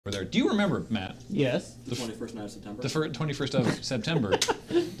over there. Do you remember, Matt? Yes. The 21st night of September. The 21st of September.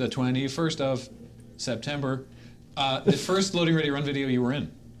 The 21st of September. The first Loading Ready Run video you were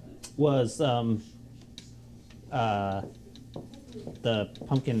in was the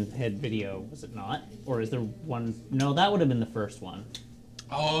Pumpkinhead video, was it not? Or is there one? No, that would have been the first one.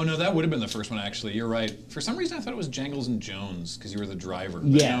 Oh, no, that would have been the first one, actually. You're right. For some reason, I thought it was Jangles and Jones, because you were the driver. But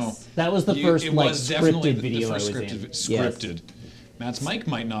yes, no, that was the first, it like, was definitely scripted video the first I was scripted, in. scripted. Yes. Matt's mic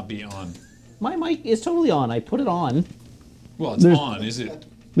might not be on. My mic is totally on. I put it on. Well, it's on, is it?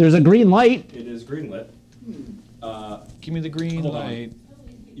 There's a green light. It is green lit. Give me the green light.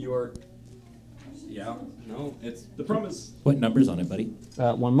 You're... Yeah, no, it's... The problem is... What number's on it, buddy?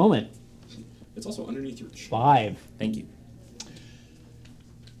 1 moment. It's also underneath your chin. 5. Thank you.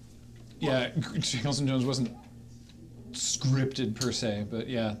 Yeah, Jangles and Jones wasn't scripted per se, but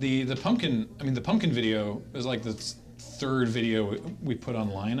yeah, the pumpkin. I mean, the pumpkin video was like the third video we put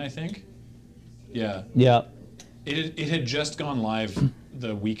online, I think. Yeah. Yeah. It had just gone live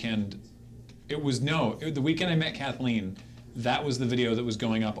the weekend. It was the weekend I met Kathleen. That was the video that was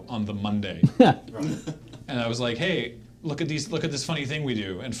going up on the Monday. And I was like, hey, look at this funny thing we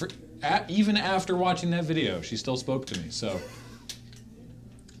do. And even after watching that video, she still spoke to me. So.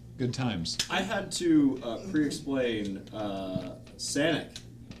 Good times. I had to pre-explain Sanic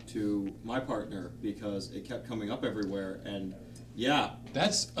to my partner because it kept coming up everywhere, and yeah,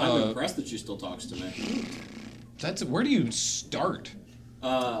 I'm impressed that she still talks to me. Where do you start?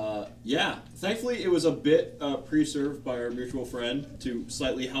 Yeah, thankfully it was a bit pre-served by our mutual friend to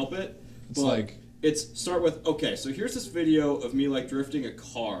slightly help it. It's start with, okay, so here's this video of me like drifting a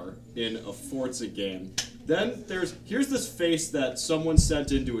car in a Forza game. Then here's this face that someone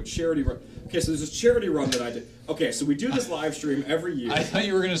sent into a charity run. Okay, so there's this charity run that I did. Okay, so we do this live stream every year. I thought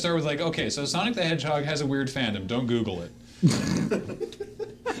you were going to start with like, okay, so Sonic the Hedgehog has a weird fandom. Don't Google it.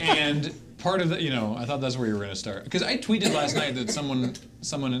 And part of the, I thought that's where you were going to start. Because I tweeted last night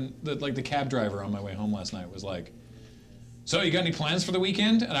that like the cab driver on my way home last night was like, so you got any plans for the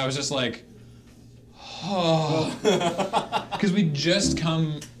weekend? And I was just like, oh, because we just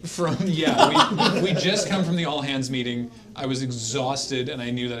come from we just come from the all hands meeting. I was exhausted, and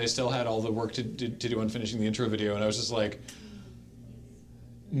I knew that I still had all the work to do on finishing the intro video, and I was just like,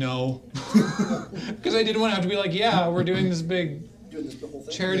 no, because I didn't want to have to be like, yeah, we're doing this big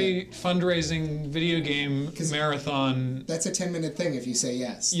charity fundraising video game marathon. That's a 10-minute thing if you say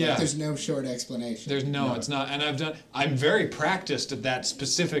yes. Yeah. Like, there's no short explanation. There's no, it's not, and I'm very practiced at that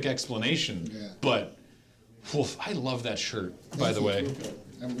specific explanation, but. Oof, I love that shirt, by the way.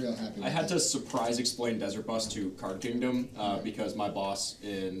 I'm real happy. I had to surprise explain Desert Bus to Card Kingdom because my boss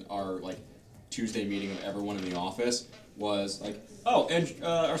in our Tuesday meeting of everyone in the office was like, oh, and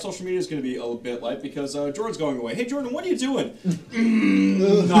our social media is going to be a little bit light because Jordan's going away. Hey, Jordan, what are you doing?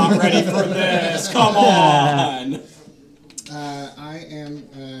 Not ready for this. Come on. I am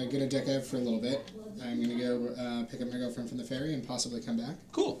going to deck out for a little bit. I'm going to go pick up my girlfriend from the ferry and possibly come back.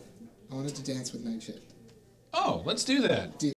 Cool. I wanted to dance with Night Shift. Oh, let's do that.